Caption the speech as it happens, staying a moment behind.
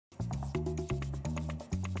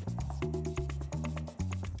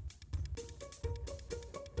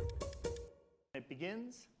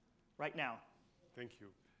begins right now. Thank you.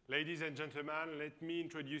 Ladies and gentlemen, let me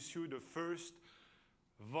introduce you the first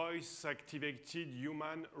voice-activated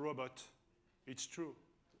human robot. It's true.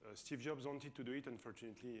 Steve Jobs wanted to do it,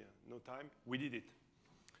 unfortunately, no time. We did it.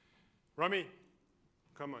 Romy,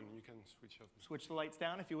 come on, you can switch off. Switch the lights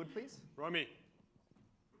down, if you would, please. Romy.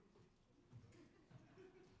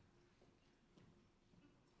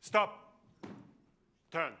 Stop.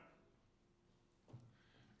 Turn.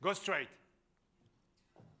 Go straight.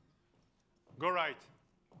 Go right.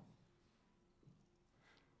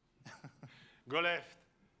 Go left.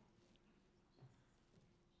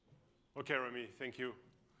 Okay, Romy, thank you.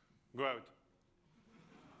 Go out.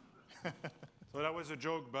 So that was a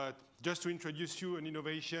joke, but just to introduce you an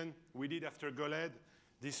innovation we did after GoLED.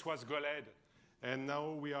 This was GoLED, and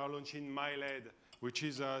now we are launching MyLED, which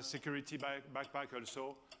is a security backpack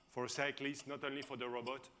also for cyclists, not only for the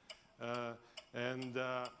robot, and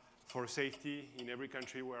for safety in every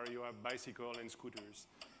country where you have bicycles and scooters.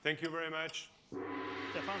 Thank you very much.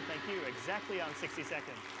 Stefan, thank you. Exactly on 60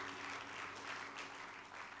 seconds.